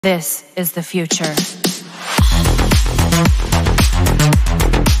This is the future.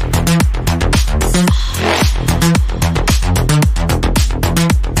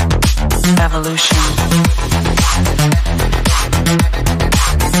 Evolution.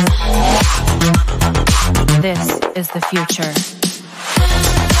 This is the future.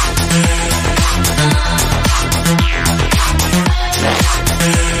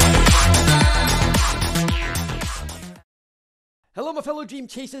 Hello my fellow Dream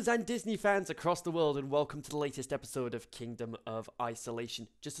Chasers and Disney fans across the world, and welcome to the latest episode of Kingdom of Isolation.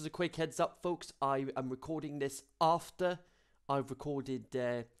 Just as a quick heads up folks, I am recording this after I've recorded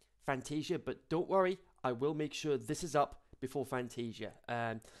Fantasia, but don't worry, I will make sure this is up before Fantasia.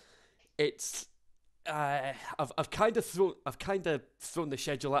 I've kind of thrown the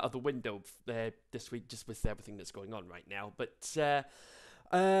schedule out of the window this week, just with everything that's going on right now, but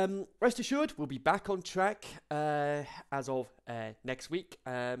rest assured, we'll be back on track as of next week.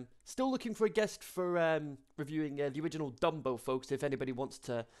 Still looking for a guest for reviewing the original Dumbo, folks, if anybody wants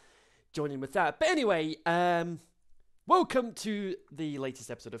to join in with that. But anyway, welcome to the latest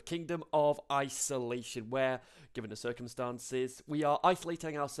episode of Kingdom of Isolation, where, given the circumstances, we are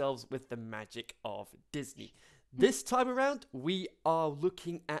isolating ourselves with the magic of Disney. This time around, we are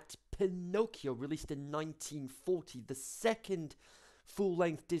looking at Pinocchio, released in 1940, the second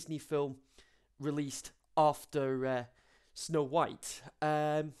full-length Disney film released after Snow White.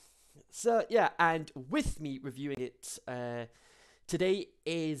 So yeah, and with me reviewing it today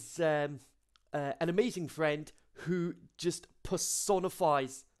is an amazing friend who just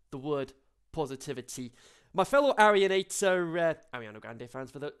personifies the word positivity. My fellow Arianator, Ariana Grande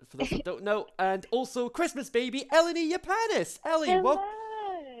fans for those who don't know, and also Christmas baby, Eleni Yapanis. Ellie,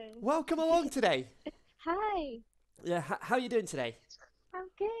 welcome along today. Hi. Yeah, how are you doing today? I'm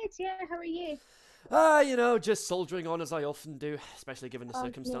good, yeah, how are you? Just soldiering on as I often do, especially given the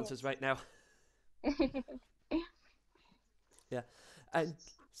circumstances right now. Yeah,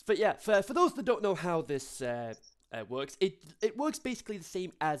 but yeah, for those that don't know how this works, it works basically the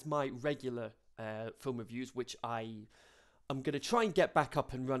same as my regular film reviews, which I'm going to try and get back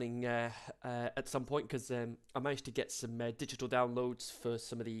up and running at some point, because I managed to get some digital downloads for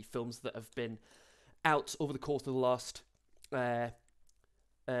some of the films that have been out over the course of the last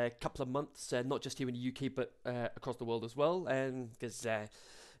couple of months, not just here in the UK but across the world as well. And because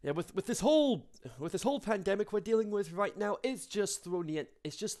with this whole pandemic we're dealing with right now, it's just thrown the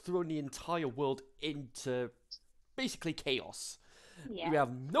entire world into basically chaos. Yeah. We have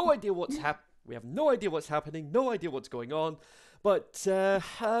no idea what's happening, no idea what's going on. But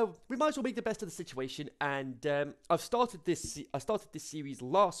we might as well make the best of the situation, and I started this series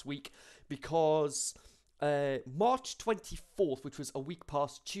last week because March 24th, which was a week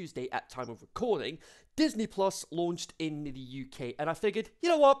past Tuesday at time of recording, Disney Plus launched in the UK, and I figured, you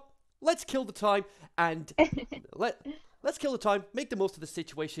know what, let's kill the time and let's kill the time, make the most of the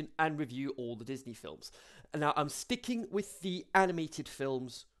situation, and review all the Disney films. And now I'm sticking with the animated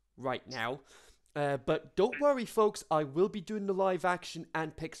films right now. But don't worry, folks, I will be doing the live action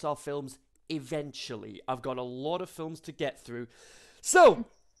and Pixar films eventually. I've got a lot of films to get through. So,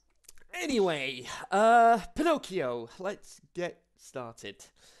 anyway, Pinocchio, let's get started.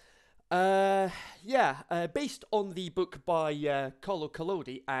 Based on the book by Carlo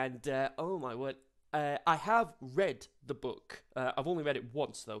Collodi, and oh my word, I have read the book. I've only read it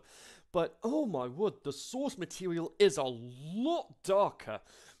once though, but oh my word, the source material is a lot darker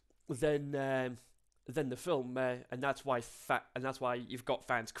than the film, and that's why you've got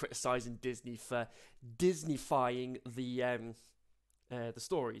fans criticizing Disney for Disneyfying the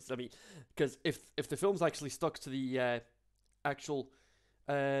stories. I mean, because if the film's actually stuck to the actual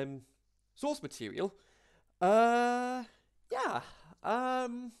source material,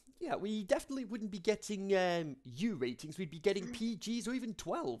 we definitely wouldn't be getting U ratings. We'd be getting PGs or even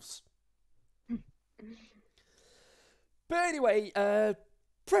 12s. But anyway,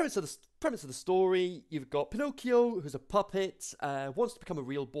 premise of the story: you've got Pinocchio, who's a puppet, wants to become a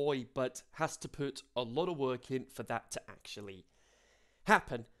real boy, but has to put a lot of work in for that to actually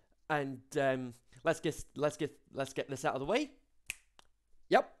happen. And let's get this out of the way.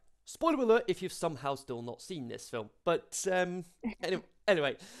 Yep, spoiler alert if you've somehow still not seen this film. But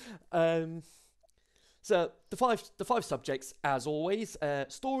anyway, so the five subjects, as always: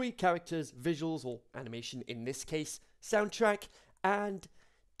 story, characters, visuals or animation in this case, soundtrack, and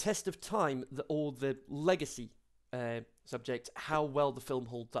test of time, or the legacy subject, how well the film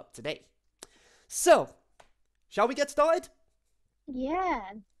holds up today. So, shall we get started?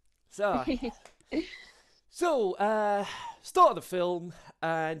 Yeah. So, start of the film,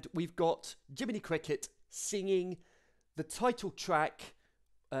 and we've got Jiminy Cricket singing the title track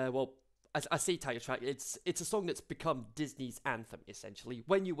well, as I say, title track. It's a song that's become Disney's anthem essentially.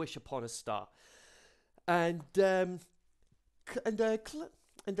 When You Wish Upon a Star, and and a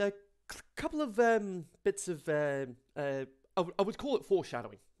couple of bits of I would call it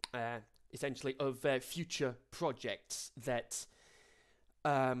foreshadowing, essentially of future projects that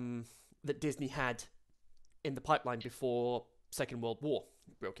Disney had in the pipeline before Second World War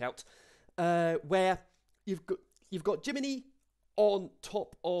broke out, where you've got Jiminy on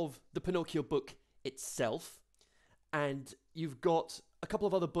top of the Pinocchio book itself, and you've got a couple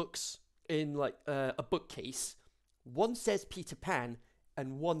of other books in like a bookcase. One says Peter Pan,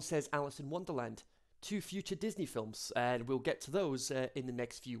 and one says Alice in Wonderland. Two future Disney films, and we'll get to those in the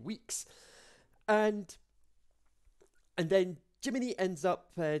next few weeks. And then Jiminy ends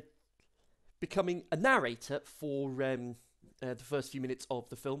up becoming a narrator for the first few minutes of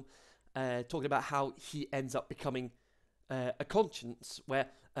the film, talking about how he ends up becoming a conscience, where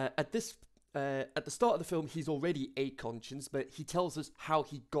at the start of the film he's already a conscience, but he tells us how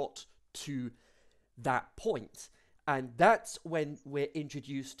he got to that point, and that's when we're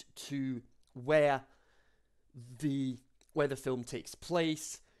introduced to where the film takes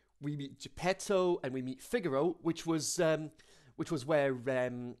place. We meet Geppetto and we meet Figaro, which was where my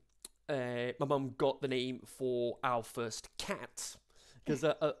mum got the name for our first cat, because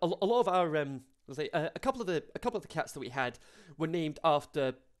a lot of our let's say a couple of the cats that we had were named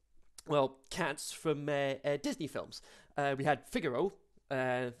after, well, cats from Disney films. We had Figaro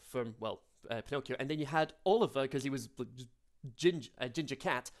from Pinocchio, and then you had Oliver because he was a ginger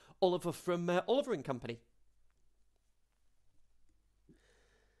cat. Oliver from Oliver and Company.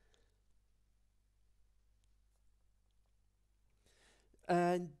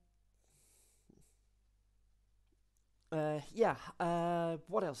 And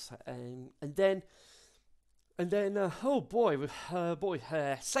what else? Oh boy,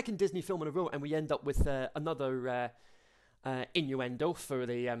 second Disney film in a row, and we end up with another innuendo for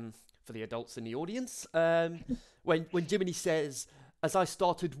the adults in the audience. When Jiminy says, "As I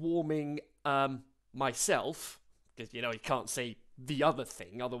started warming myself," because you can't say the other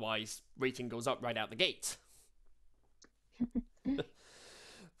thing, otherwise rating goes up right out the gate.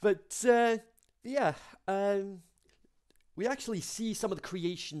 But we actually see some of the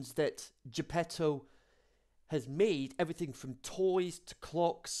creations that Geppetto has made, everything from toys to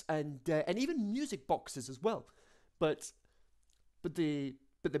clocks and even music boxes as well. But the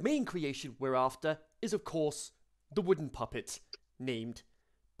main creation we're after is, of course, the wooden puppet named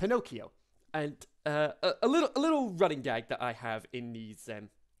Pinocchio. And a little running gag that I have in these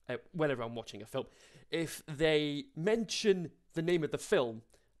whenever I'm watching a film, if they mention the name of the film,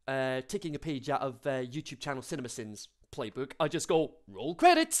 taking a page out of YouTube channel CinemaSins playbook, I just go, roll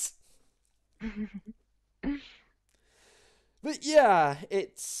credits. But yeah,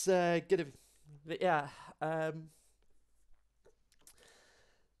 it's gonna. Yeah,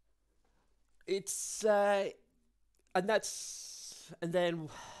 it's and that's and then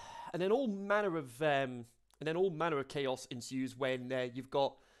all manner of chaos ensues when you've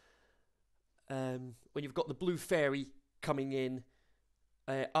got the blue fairy coming in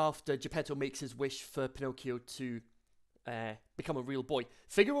after Geppetto makes his wish for Pinocchio to become a real boy.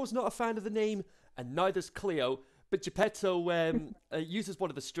 Figaro's not a fan of the name, and neither's Cleo. But Geppetto uses one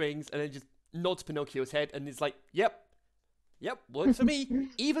of the strings and then just nods Pinocchio's head and is like, "Yep, works for me."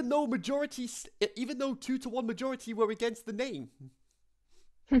 Even though 2-1 majority were against the name.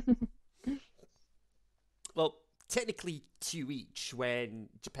 Well, technically 2 each when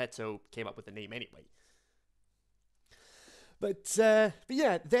Geppetto came up with the name anyway. But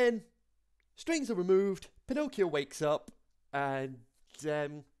yeah, then strings are removed. Pinocchio wakes up, and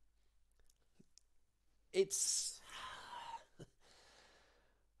it's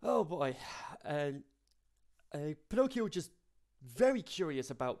oh boy, and Pinocchio just very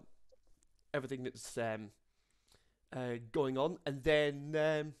curious about everything that's going on, and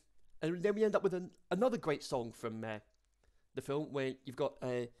then we end up with another great song from the film, where you've got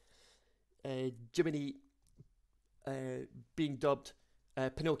Jiminy being dubbed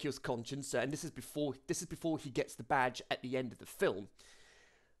Pinocchio's conscience, and this is before he gets the badge at the end of the film.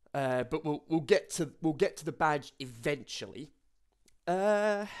 But we'll get to the badge eventually.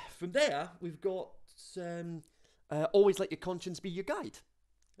 From there, we've got always let your conscience be your guide,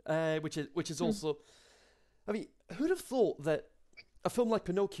 which is also. I mean, who'd have thought that a film like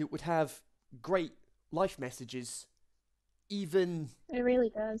Pinocchio would have great life messages, even It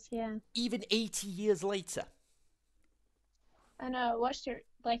really does, yeah. even 80 years later? I know, I watched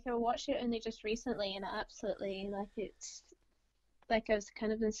it only just recently, and absolutely, it's I was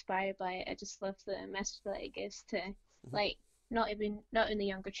kind of inspired by it. I just love the message that it gives to, not only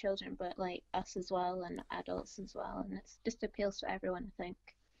younger children, but like us as well and adults as well, and it's just appeals to everyone, I think.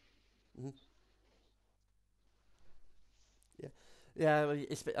 Mhm. Yeah, yeah.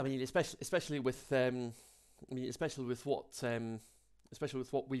 I mean, especially with especially with especially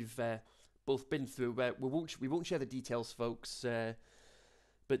with what we've both been through. We won't share the details, folks.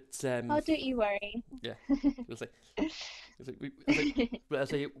 But Oh, don't you worry. yeah, we'll say, I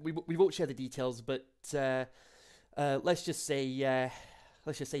say we won't share the details. But let's just say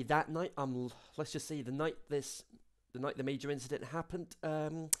that night. Let's just say the night the major incident happened.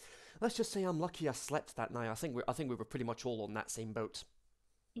 Let's just say I'm lucky I slept that night. I think we were pretty much all on that same boat.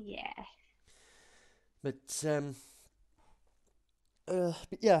 Yeah. But but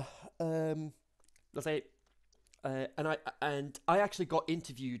yeah, let's say, and I actually got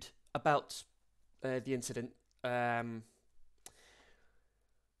interviewed about the incident. Um,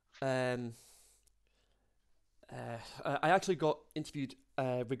 I actually got interviewed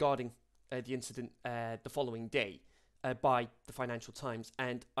regarding the incident the following day by the Financial Times,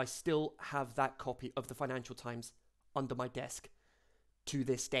 and I still have that copy of the Financial Times under my desk to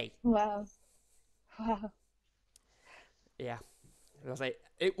this day. Wow. Wow. Yeah, I was like,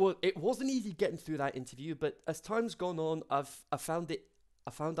 it wasn't easy getting through that interview, but as time's gone on, I found it.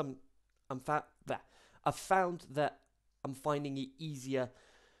 I found I'm fat that I found that I'm finding it easier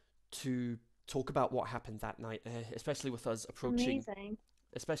to talk about what happened that night, Amazing. especially with us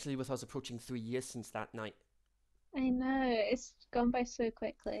approaching 3 years since that night. I know, it's gone by so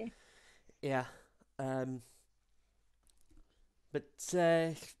quickly. Yeah, um, but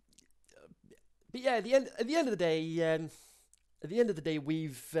uh, but yeah, at the end of the day, at the end of the day,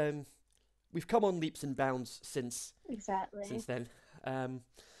 we've come on leaps and bounds since Exactly. then. Um,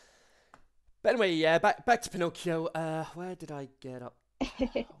 but anyway, yeah, back to Pinocchio. Where did I get up?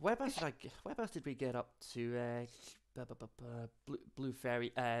 Where else did we get up to? Blue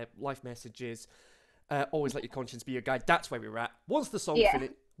Fairy. Life messages. Always let your conscience be your guide. That's where we were at. Yeah.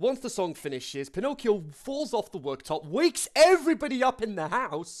 Once the song finishes, Pinocchio falls off the worktop, wakes everybody up in the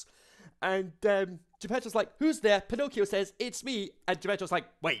house, and Geppetto's like, "Who's there?" Pinocchio says, "It's me." And Geppetto's like,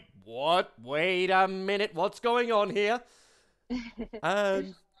 "Wait, what? Wait a minute. What's going on here?"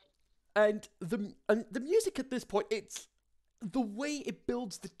 Um, and the music at this point, it's the way it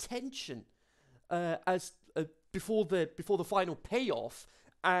builds the tension as before the final payoff,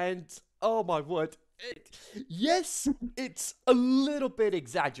 and oh my word, yes, it's a little bit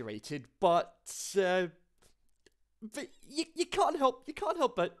exaggerated, but you can't help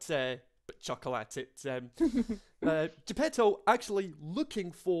but chuckle at it. Geppetto actually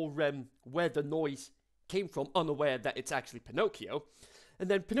looking for where the noise came from, unaware that it's actually Pinocchio, and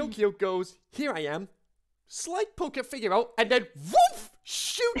then Pinocchio goes, "Here I am." Slight poker figure out, and then woof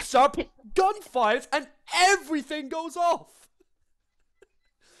shoots up, gun fires, and everything goes off.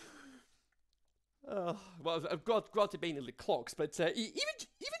 Well, I've got granted mainly the clocks, but even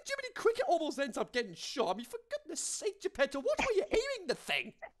Jiminy Cricket almost ends up getting shot. I mean, for goodness sake, Geppetto, what were you aiming the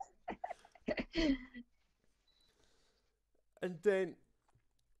thing? And then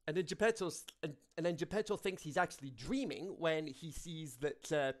and then Geppetto thinks he's actually dreaming when he sees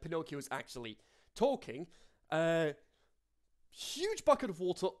that Pinocchio is actually talking. Huge bucket of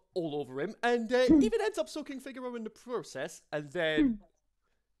water all over him, and even ends up soaking Figaro in the process. And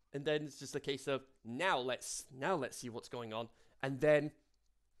then it's just a case of now let's see what's going on, and then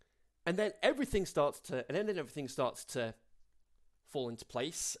everything starts to fall into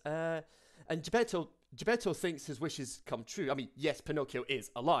place. And Geppetto thinks his wishes come true. I mean, yes, Pinocchio is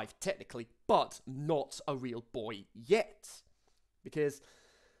alive technically, but not a real boy yet, because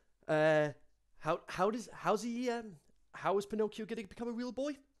how is Pinocchio going to become a real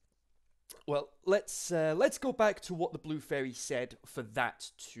boy? Well, let's go back to what the Blue Fairy said for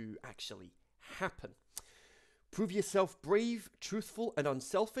that to actually happen. Prove yourself brave, truthful, and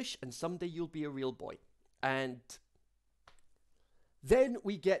unselfish, and someday you'll be a real boy. And then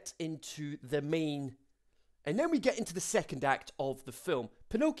we get into the second act of the film.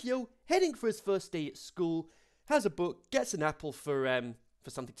 Pinocchio heading for his first day at school, has a book, gets an apple for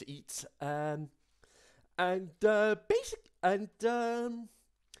something to eat,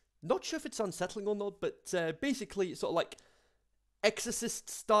 not sure if it's unsettling or not, but basically it's sort of like Exorcist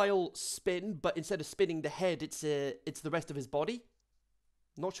style spin, but instead of spinning the head, it's the rest of his body.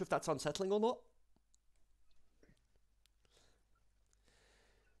 Not sure if that's unsettling or not.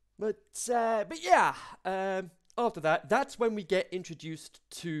 But yeah, after that, that's when we get introduced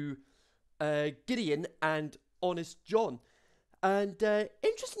to Gideon and Honest John. And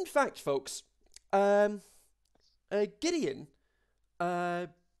interesting fact, folks, Gideon,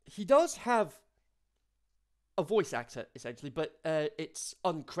 he does have a voice actor essentially, but it's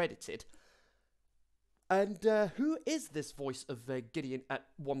uncredited. And who is this voice of Gideon at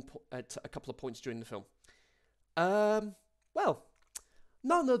at a couple of points during the film? Well,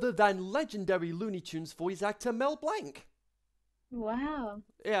 none other than legendary Looney Tunes voice actor Mel Blanc. Wow.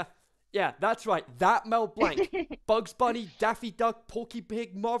 Yeah, that's right. That Mel Blanc. Bugs Bunny, Daffy Duck, Porky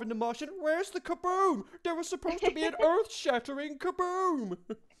Pig, Marvin the Martian. Where's the kaboom? There was supposed to be an earth-shattering kaboom.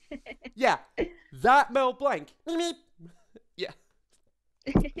 Yeah, that Mel Blanc. Yeah.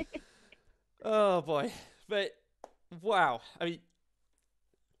 Oh boy, but wow. I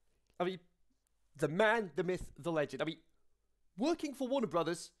mean, the man, the myth, the legend. I mean, working for Warner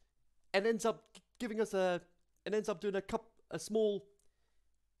Brothers, and ends up giving us and ends up doing a small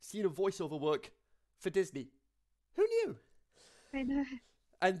scene of voiceover work for Disney. Who knew? I know.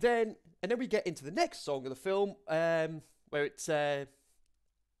 And then we get into the next song of the film, where it's and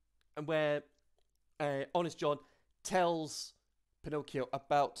where Honest John tells Pinocchio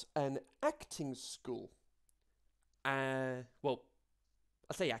about an acting school. Well,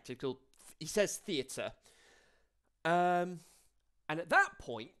 I say acting school. He says theatre. And at that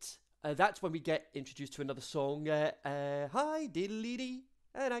point, that's when we get introduced to another song. Hi diddly dee,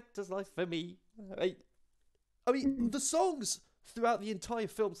 an actor's life for me. I mean, the songs throughout the entire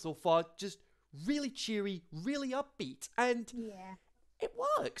film so far just really cheery, really upbeat, and Yeah. it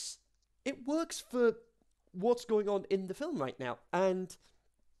works. It works for what's going on in the film right now, and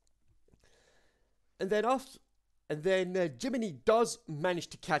then Jiminy does manage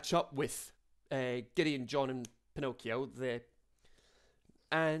to catch up with Gideon, John, and Pinocchio.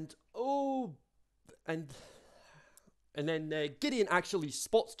 And then Gideon actually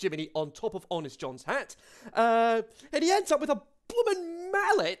spots Jiminy on top of Honest John's hat, and he ends up with a bloomin'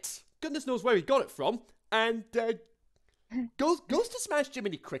 mallet. Goodness knows where he got it from, and goes to smash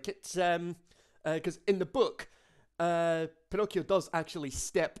Jiminy Cricket. Because in the book, Pinocchio does actually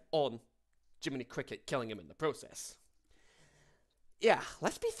step on Jiminy Cricket, killing him in the process. Yeah,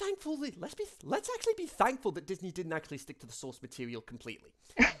 let's actually be thankful that Disney didn't actually stick to the source material completely.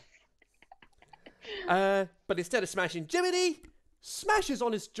 But instead of smashing Jiminy, smashes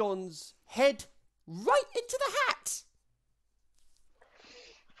Honest John's head right into the hat.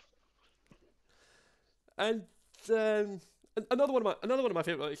 And another one of my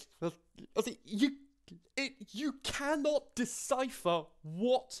favorite. You cannot decipher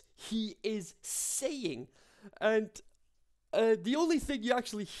what he is saying, and the only thing you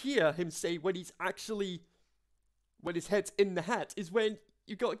actually hear him say when his head's in the hat is when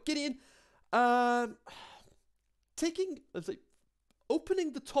you got Gideon, opening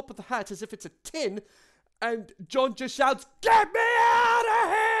the top of the hat as if it's a tin, and John just shouts, "Get me out of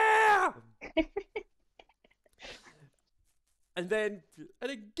here!" And then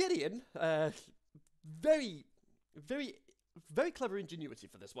Gideon, very, very, very clever ingenuity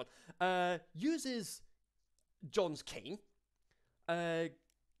for this one, uses John's cane,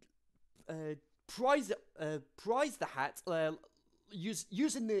 pries the hat,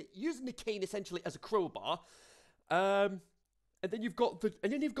 using the cane essentially as a crowbar, and then you've got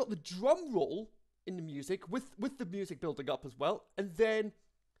the drum roll in the music with the music building up as well, and then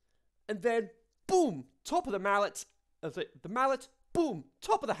boom, top of the mallet. The mallet, boom,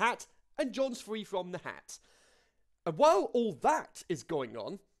 top of the hat, and John's free from the hat. And while all that is going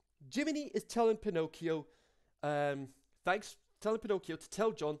on, Jiminy is telling Pinocchio to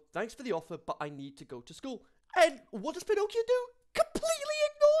tell John, thanks for the offer, but I need to go to school. And what does Pinocchio do? Completely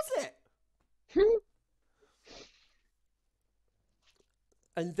ignores it.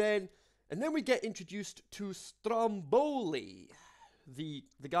 And then we get introduced to Stromboli, the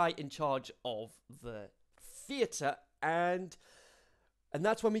guy in charge of the theatre, and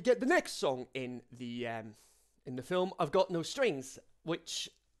that's when we get the next song in the film, "I've Got No Strings,"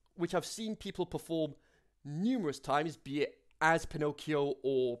 which I've seen people perform numerous times, be it as Pinocchio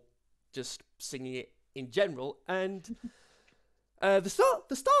or just singing it in general. And the start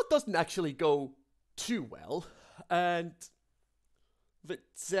doesn't actually go too well, but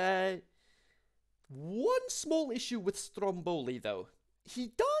one small issue with Stromboli though, he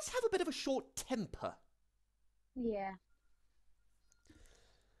does have a bit of a short temper. Yeah.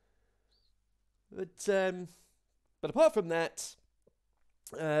 But apart from that,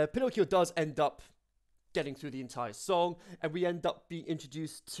 Pinocchio does end up getting through the entire song, and we end up being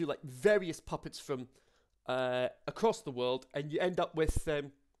introduced to like various puppets from across the world, and you end up with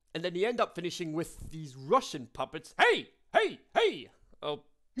and then you end up finishing with these Russian puppets. Hey, hey, hey! Oh,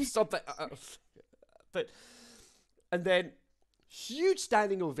 something. And then huge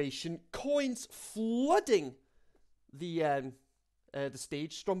standing ovation, coins flooding the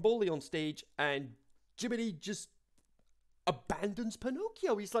stage, Stromboli on stage, and Jiminy just abandons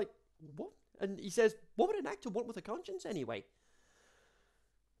Pinocchio. He's like, what? And he says, what would an actor want with a conscience anyway?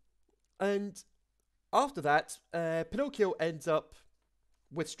 And after that, Pinocchio ends up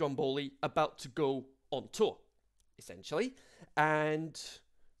with Stromboli about to go on tour, essentially. And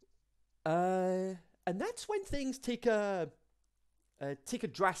that's when things take a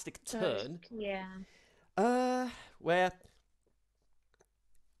drastic turn. Yeah. Where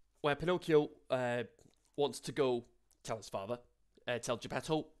Pinocchio wants to go tell his father, tell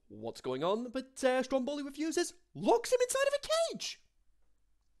Geppetto what's going on, but Stromboli refuses, locks him inside of a cage.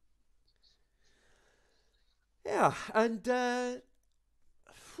 Yeah, and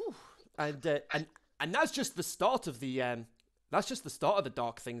that's just the start of the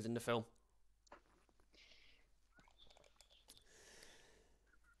dark things in the film.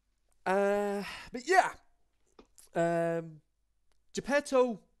 But yeah,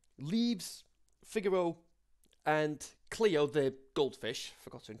 Geppetto leaves Figaro and Cleo, the goldfish.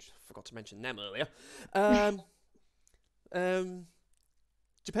 Forgot to mention them earlier.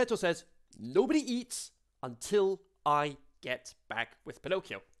 Geppetto says, nobody eats until I get back with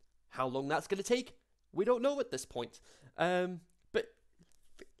Pinocchio. How long that's going to take, we don't know at this point. But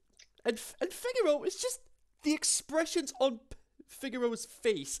Figaro, it's just the expressions on Figaro's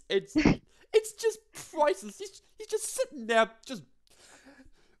face. It's just priceless. He's just sitting there, just.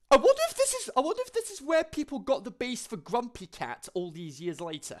 I wonder if this is where people got the base for Grumpy Cat all these years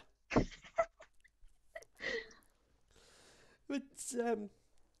later. But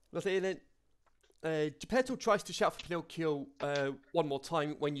let's say then. Geppetto tries to shout for Pinocchio one more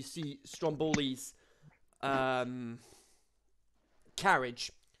time when you see Stromboli's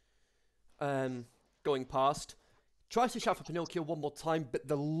carriage going past. Tries to shout for Pinocchio one more time, but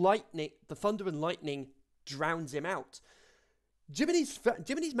the thunder and lightning drowns him out. Jiminy's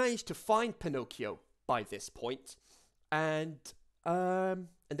managed to find Pinocchio by this point, and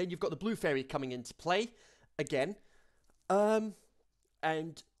then you've got the Blue Fairy coming into play again, and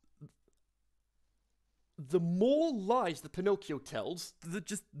the more lies that Pinocchio tells,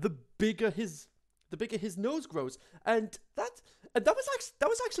 the bigger his nose grows, and that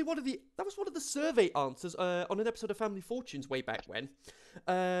was actually one of the survey answers on an episode of Family Fortunes way back when,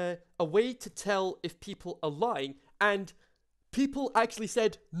 a way to tell if people are lying, and people actually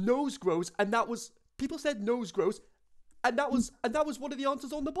said nose grows, and that was one of the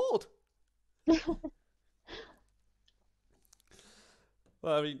answers on the board.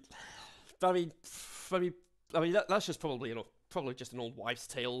 Well, I mean that's just probably just an old wives'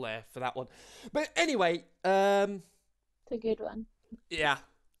 tale there for that one. But anyway, it's a good one. Yeah,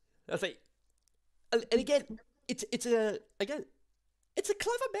 I think, and again, it's a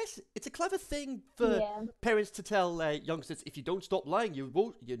clever it's a clever thing for parents to tell youngsters, if you don't stop lying, your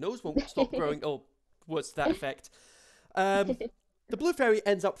nose won't stop growing, or words to that effect. The Blue Fairy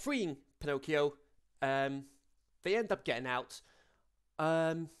ends up freeing Pinocchio. They end up getting out.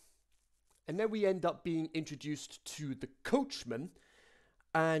 And then we end up being introduced to the coachman,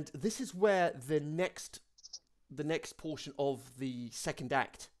 and this is where the next portion of the second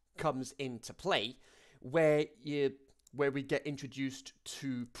act comes into play, where we get introduced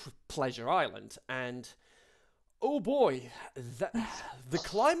to Pleasure Island, and oh boy, the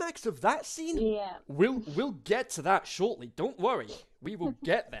climax of that scene. Yeah. We'll get to that shortly. Don't worry, we will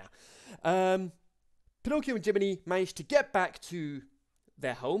get there. Pinocchio and Jiminy manage to get back to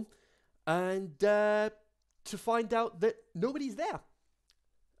their home, and to find out that nobody's there.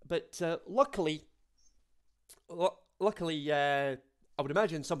 But luckily, I would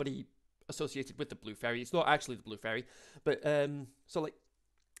imagine somebody associated with the Blue Fairy. It's not actually the Blue Fairy, but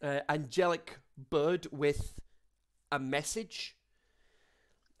angelic bird with a message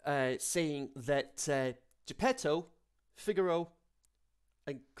saying that Geppetto, Figaro,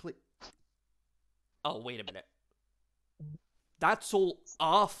 and oh, wait a minute. That's all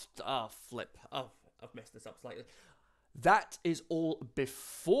after... Oh, flip. Oh, I've messed this up slightly. That is all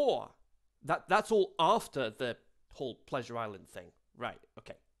before... That's all after the whole Pleasure Island thing. Right,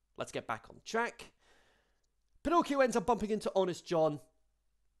 okay. Let's get back on track. Pinocchio ends up bumping into Honest John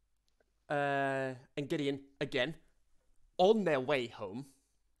and Gideon again on their way home.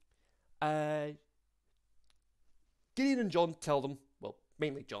 Gideon and John tell them... Well,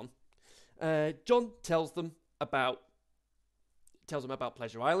 mainly John. John tells them about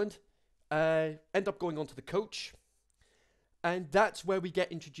Pleasure Island, end up going onto the coach, and that's where we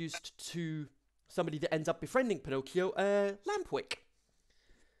get introduced to somebody that ends up befriending Pinocchio, Lampwick.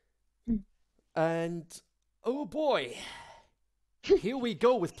 And oh boy, here we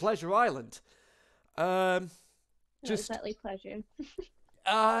go with Pleasure Island. Not exactly pleasure.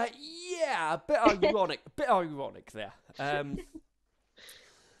 Yeah, a bit ironic there.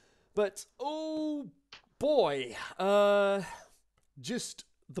 But oh boy, just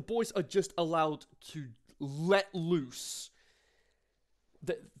the boys are just allowed to let loose.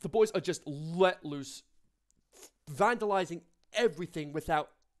 The boys are just let loose, vandalizing everything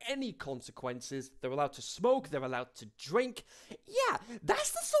without any consequences. They're allowed to smoke, they're allowed to drink. Yeah,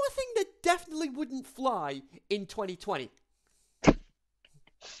 that's the sort of thing that definitely wouldn't fly in 2020.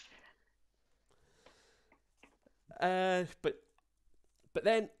 But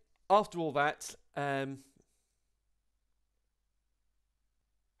then after all that,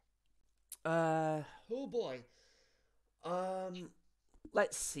 oh boy,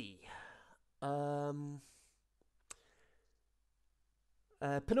 let's see, um,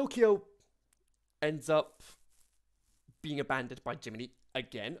 Pinocchio ends up being abandoned by Jiminy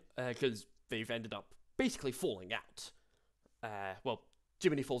again, because they've ended up basically falling out. Well,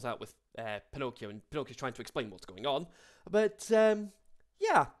 Jiminy falls out with Pinocchio, and Pinocchio's trying to explain what's going on. But,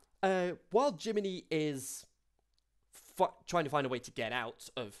 yeah, while Jiminy is trying to find a way to get out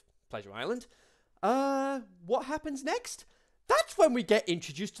of Pleasure Island, what happens next? That's when we get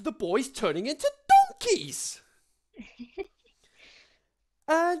introduced to the boys turning into donkeys!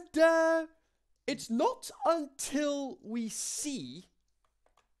 And, it's not until we see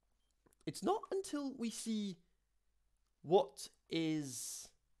what is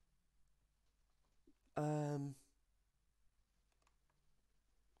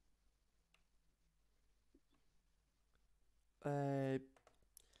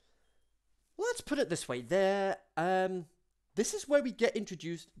let's put it this way. This is where we get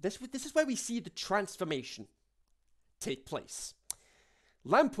introduced. This is where we see the transformation take place.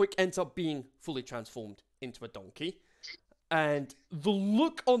 Lampwick ends up being fully transformed into a donkey, and the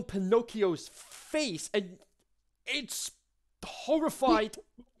look on Pinocchio's face, and it's horrified,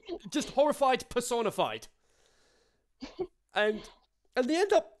 just horrified personified. And they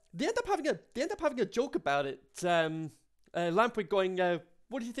end up having a joke about it. Lampwick going,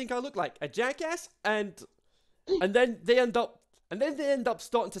 "What do you think I look like? A jackass?" And then they end up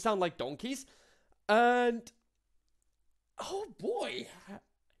starting to sound like donkeys. And oh boy,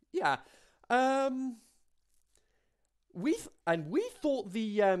 yeah. We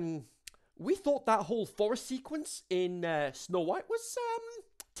thought that whole forest sequence in Snow White was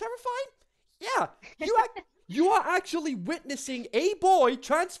terrifying. Yeah, you are actually witnessing a boy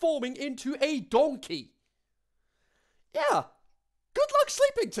transforming into a donkey. Yeah, good luck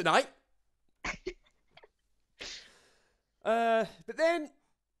sleeping tonight. But then,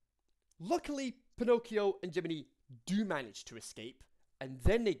 luckily, Pinocchio and Jiminy do manage to escape, and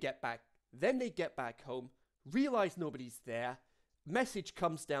then they get back. Then they get back home, realize nobody's there. Message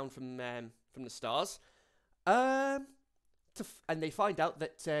comes down from the stars, and they find out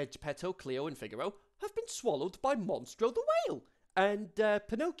that Geppetto, Cleo, and Figaro have been swallowed by Monstro the whale. And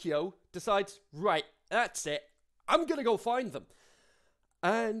Pinocchio decides, right, that's it. I'm gonna go find them.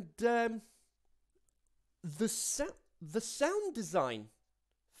 And the sound design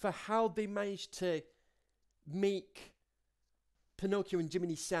for how they managed to make Pinocchio and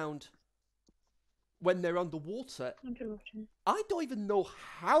Jiminy sound when they're underwater, I don't even know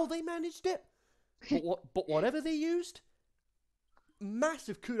how they managed it, but whatever they used,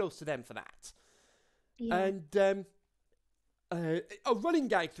 massive kudos to them for that. Yeah. And a running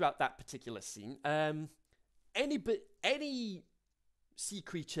gag throughout that particular scene, any sea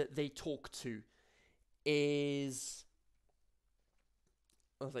creature they talk to is,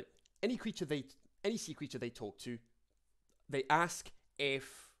 I was like, any sea creature they talk to, they ask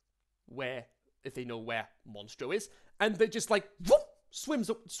if they know where Monstro is, and they just like whoop, swim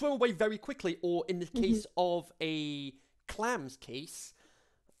away very quickly. Or in the case of a clam's case,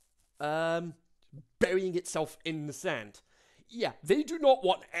 burying itself in the sand. Yeah, they do not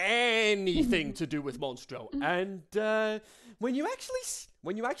want anything to do with Monstro. And when you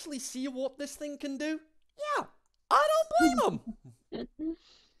actually see what this thing can do, yeah, I don't blame them.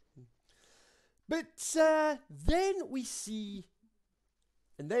 But then we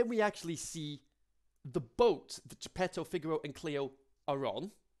actually see the boat that Geppetto, Figaro, and Cleo are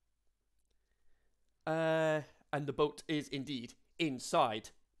on. And the boat is indeed inside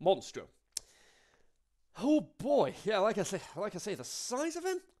Monstro. Oh boy, yeah, like I say, the size of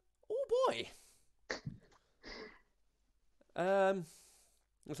him. Oh boy. And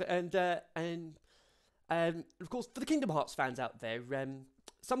of course, for the Kingdom Hearts fans out there,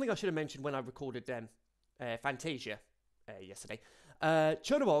 something I should have mentioned when I recorded Fantasia yesterday.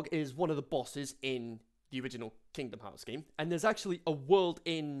 Chernobog is one of the bosses in the original Kingdom Hearts game, and there's actually a world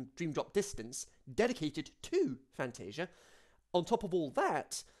in Dream Drop Distance dedicated to Fantasia. on top of all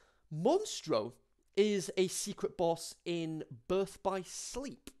that, Monstro is a secret boss in Birth by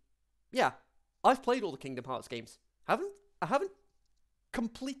Sleep. Yeah, I've played all the Kingdom Hearts games. I haven't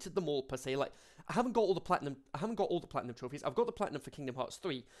completed them all per se. Like, I haven't got all the platinum. I haven't got all the platinum trophies. I've got the platinum for Kingdom Hearts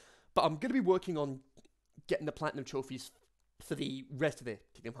 3, but I'm gonna be working on getting the platinum trophies for the rest of the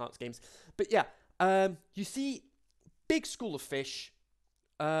Kingdom Hearts games. But yeah, you see, big school of fish.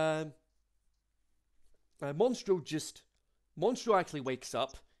 Monstro actually wakes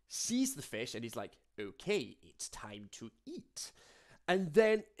up, sees the fish, and he's like, "Okay, it's time to eat." And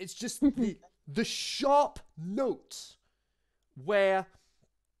then it's just the sharp notes where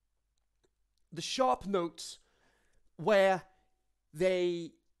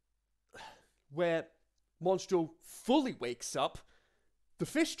Monstro fully wakes up. The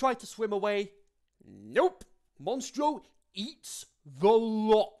fish tried to swim away. Nope. Monstro eats the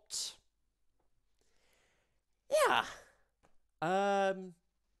lot. Yeah.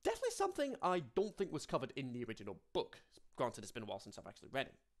 Definitely something I don't think was covered in the original book. Granted, it's been a while since I've actually read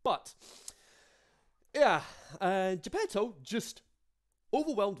it. But, yeah. Geppetto just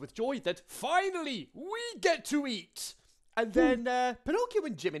overwhelmed with joy that finally we get to eat. And then Pinocchio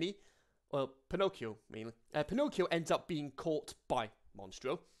and Jiminy, well, Pinocchio mainly, Pinocchio ends up being caught by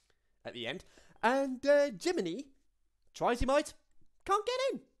Monstro at the end. And Jiminy, try as he might, can't get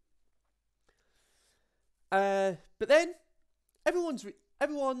in. But then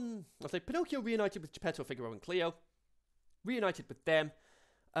Pinocchio reunited with Geppetto, Figaro, and Cleo. Reunited with them.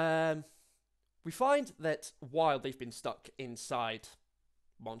 We find that while they've been stuck inside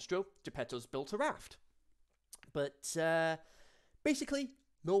Monstro, Geppetto's built a raft. But basically,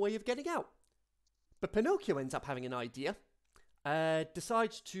 no way of getting out. But Pinocchio ends up having an idea.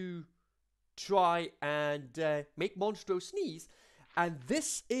 Decides to try and make Monstro sneeze. And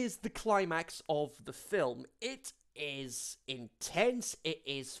this is the climax of the film. It is intense. It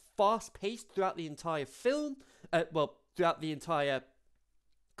is fast-paced throughout the entire film. Throughout the entire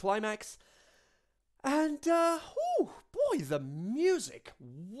climax. And, boy, the music.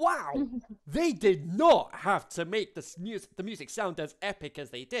 Wow. They did not have to make the music sound as epic as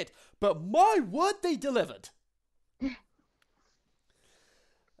they did. But my word, they delivered.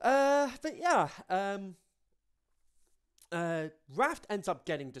 But yeah, Raft ends up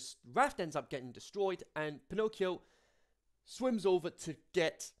getting destroyed, and Pinocchio swims over to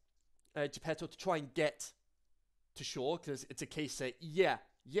get Geppetto to try and get to shore, because it's a case of, yeah,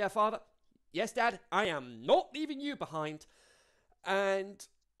 father, yes, dad, I am not leaving you behind. And,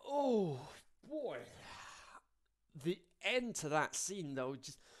 oh, boy, the end to that scene, though,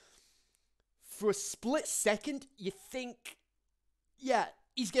 just, for a split second, you think, yeah,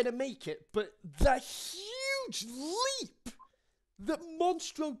 he's gonna make it, but the huge leap that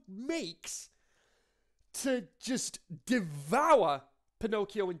Monstro makes to just devour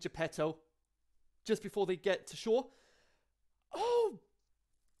Pinocchio and Geppetto just before they get to shore. Oh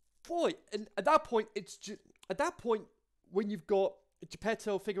boy! And at that point, when you've got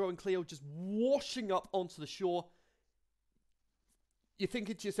Geppetto, Figaro, and Cleo just washing up onto the shore, you're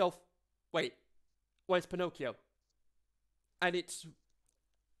thinking to yourself, "Wait, where's Pinocchio?" And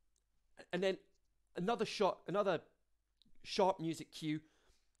then another sharp music cue.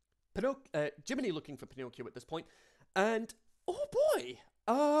 Jiminy looking for Pinocchio at this point, and oh boy,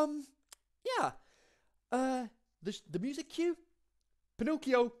 yeah, the music cue.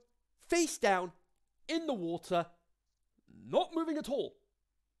 Pinocchio face down in the water, not moving at all.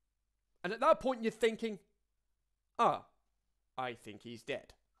 And at that point, you're thinking, I think he's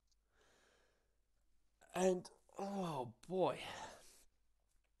dead. And oh boy.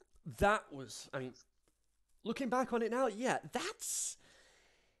 That was, I mean, looking back on it now, yeah, that's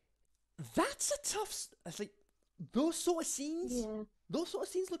a tough, it's like, those sort of scenes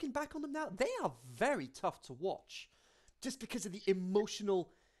looking back on them now, they are very tough to watch. Just because of the emotional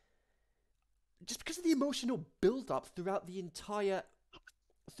build-up throughout the entire,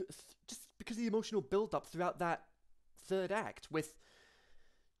 throughout that third act with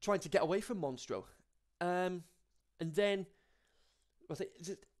trying to get away from Monstro. And then,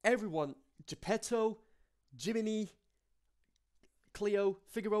 everyone, Geppetto, Jiminy, Cleo,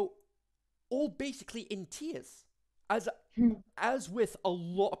 Figaro, all basically in tears. As with a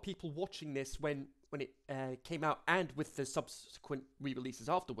lot of people watching this when it came out, and with the subsequent re-releases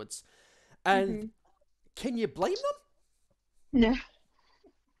afterwards. And can you blame them? No.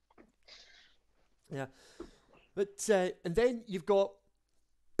 Yeah. But, and then you've got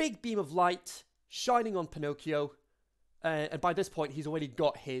big beam of light shining on Pinocchio. And by this point, he's already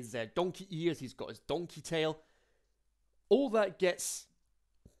got his donkey ears. He's got his donkey tail. All that gets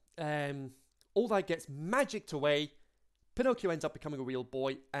magicked away. Pinocchio ends up becoming a real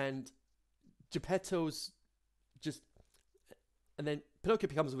boy, and Geppetto's just, and then Pinocchio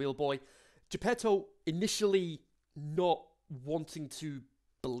becomes a real boy. Geppetto initially not wanting to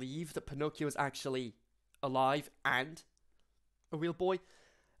believe that Pinocchio is actually alive and a real boy,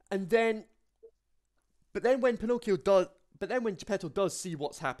 and then, but then when Geppetto does see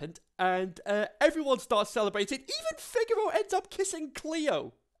what's happened, and everyone starts celebrating. Even Figaro ends up kissing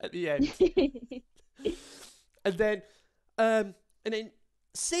Cleo at the end, and then,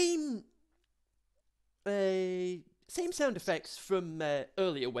 same same sound effects from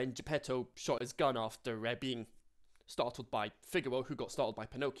earlier when Geppetto shot his gun after being startled by Figaro, who got startled by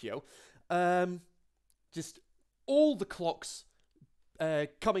Pinocchio. Just all the clocks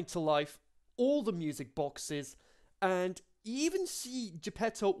coming to life, all the music boxes, and you even see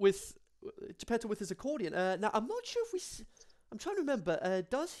Geppetto with his accordion. Now I'm not sure if I'm trying to remember.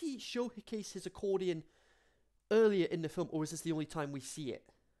 Does he showcase his accordion earlier in the film, or is this the only time we see it?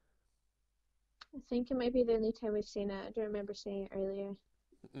 I think it might be the only time we've seen it. I don't remember seeing it earlier.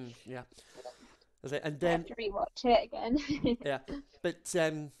 Yeah. And I have then to rewatch it again. yeah, but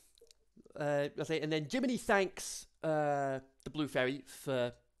and then Jiminy thanks the Blue Fairy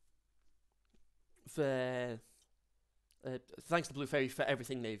for thanks the Blue Fairy for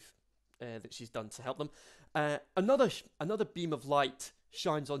everything that she's done to help them. Another beam of light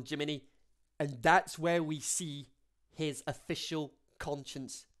shines on Jiminy, and that's where we see his official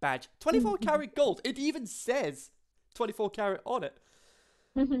conscience badge. 24 karat gold. It even says 24 karat on it.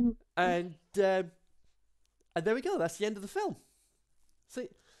 And there we go. That's the end of the film. You'll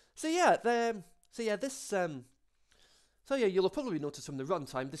have probably noticed from the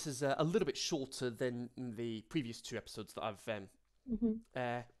runtime, this is a little bit shorter than the previous 2 episodes that I've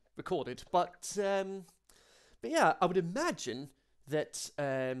recorded. But yeah, I would imagine that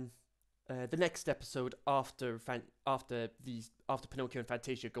the next episode after Pinocchio and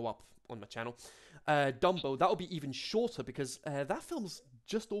Fantasia go up on my channel, Dumbo, that'll be even shorter because that film's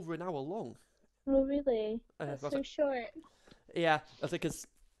just over an hour long. Oh really? That's so short. Yeah, I think because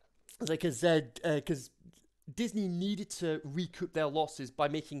Disney needed to recoup their losses by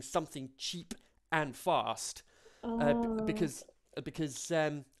making something cheap and fast. Because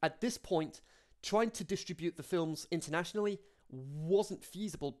at this point, trying to distribute the films internationally wasn't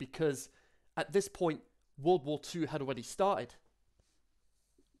feasible because at this point, World War II had already started.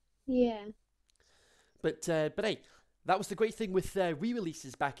 Yeah. But hey, that was the great thing with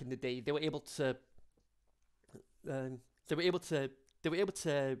re-releases back in the day. They were able to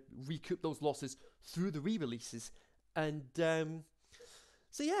recoup those losses through the re-releases, and who'd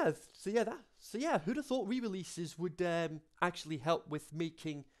have thought re-releases would actually help with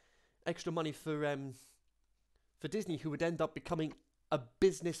making extra money for Disney, who would end up becoming a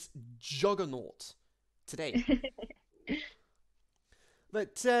business juggernaut today.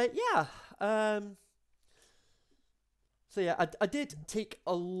 But I did take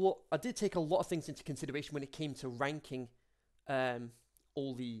a lot of things into consideration when it came to ranking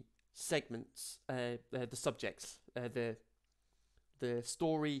all the segments, the subjects, the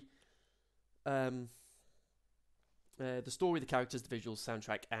story, the characters, the visuals,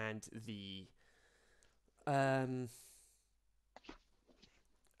 soundtrack, and the hang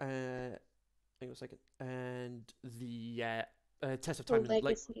on a second, and the Test of Time.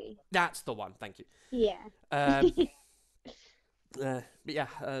 Legacy. That's the one. Thank you. Yeah. But yeah.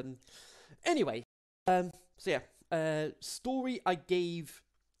 Anyway. Story I gave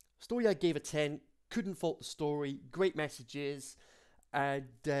a 10. Couldn't fault the story. Great messages, and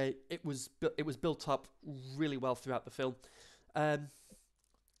it was built up really well throughout the film.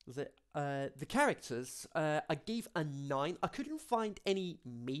 The characters, I gave a 9. I couldn't find any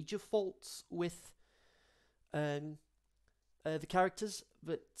major faults with the characters,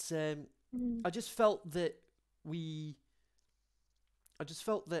 but I just felt that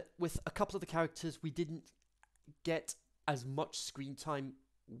with a couple of the characters we didn't get as much screen time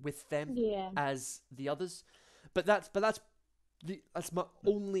with them as the others. But that's my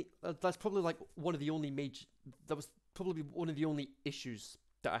only. That's probably like one of the only major. That was probably one of the only issues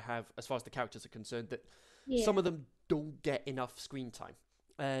that I have as far as the characters are concerned. That some of them don't get enough screen time.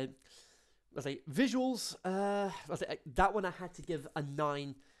 Visuals. That one I had to give a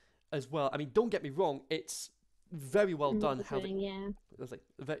 9 as well. I mean, don't get me wrong. It's very well done. Very,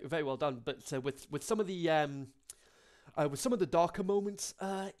 very well done. But with some of the darker moments,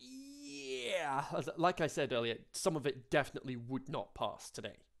 like I said earlier, some of it definitely would not pass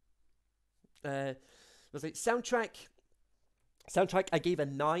today. Soundtrack, I gave a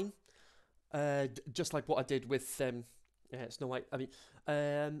 9, just like what I did with Snow White. I mean,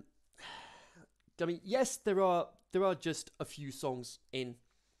 I mean, yes, there are just a few songs in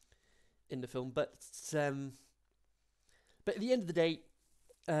the film, but at the end of the day,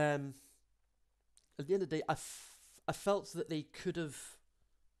 I felt that they could have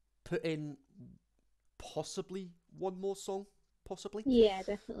put in possibly one more song, possibly. Yeah,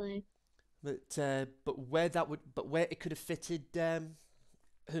 definitely. But where it could have fitted,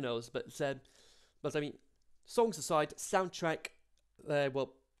 who knows? But I mean, songs aside, soundtrack,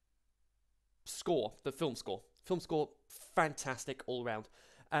 well, score, the film score, fantastic all round,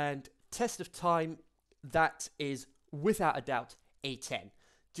 and test of time, that is without a doubt a 10,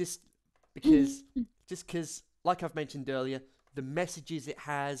 just because, like I've mentioned earlier, the messages it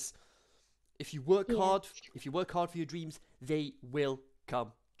has. If you work hard, for your dreams, they will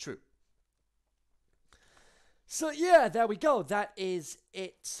come true. So yeah, there we go. That is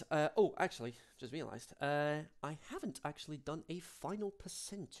it. Oh, actually, just realised I haven't actually done a final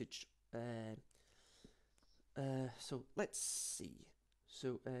percentage. So let's see.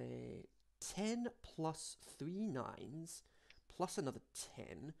 So 10 plus 3 nines plus another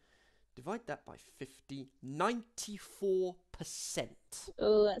 10. Divide that by 50. 94%.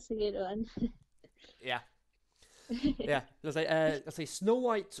 Oh, that's a good one. Yeah. Yeah, let's say Snow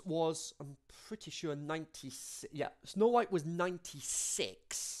White was, I'm pretty sure, 96. Yeah, Snow White was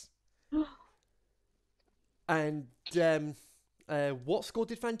 96. And what score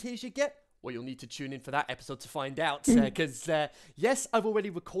did Fantasia get? Well, you'll need to tune in for that episode to find out. Because, yes, I've already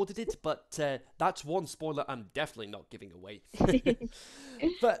recorded it, but that's one spoiler I'm definitely not giving away.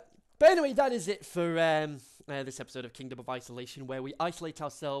 But anyway, that is it for this episode of Kingdom of Isolation, where we isolate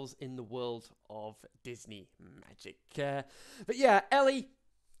ourselves in the world of Disney magic. But yeah, Ellie,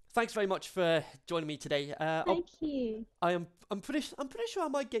 thanks very much for joining me today. Thank you. I'm pretty sure I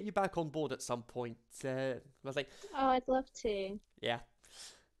might get you back on board at some point. I was like, Oh, I'd love to. yeah.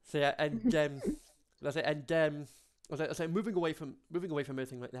 So yeah, and I was like, moving away from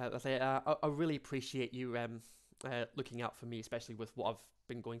everything like that. I really appreciate you looking out for me, especially with what I've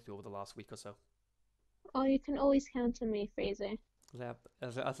been going through over the last week or so. Oh, you can always count on me, Fraser. Yeah,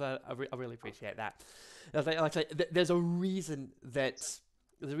 I really appreciate that. There's a reason that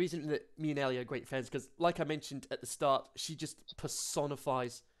me and Ellie are great friends, because, like I mentioned at the start, she just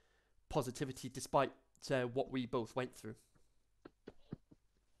personifies positivity despite what we both went through.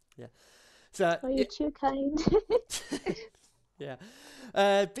 Yeah. So. Oh, you're too kind. Yeah.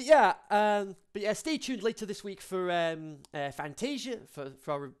 But yeah, stay tuned later this week for Fantasia,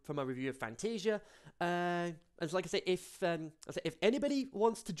 for my review of Fantasia. And like I say, if anybody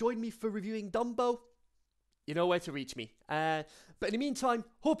wants to join me for reviewing Dumbo, you know where to reach me. But in the meantime,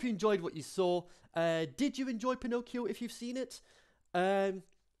 hope you enjoyed what you saw. Did you enjoy Pinocchio if you've seen it? Hit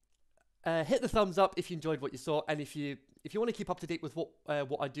the thumbs up if you enjoyed what you saw, and if you want to keep up to date with what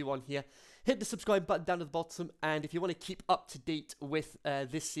I do on here, hit the subscribe button down at the bottom. And if you want to keep up to date with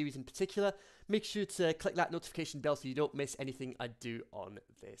this series in particular, make sure to click that notification bell so you don't miss anything I do on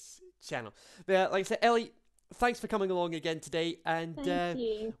this channel. But like I said, Ellie, thanks for coming along again today, and Thank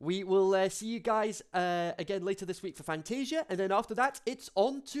you. we will see you guys again later this week for Fantasia, and then after that, it's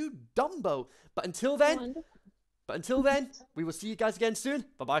on to Dumbo. But until then, Wonderful. we will see you guys again soon.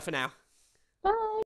 Bye bye for now.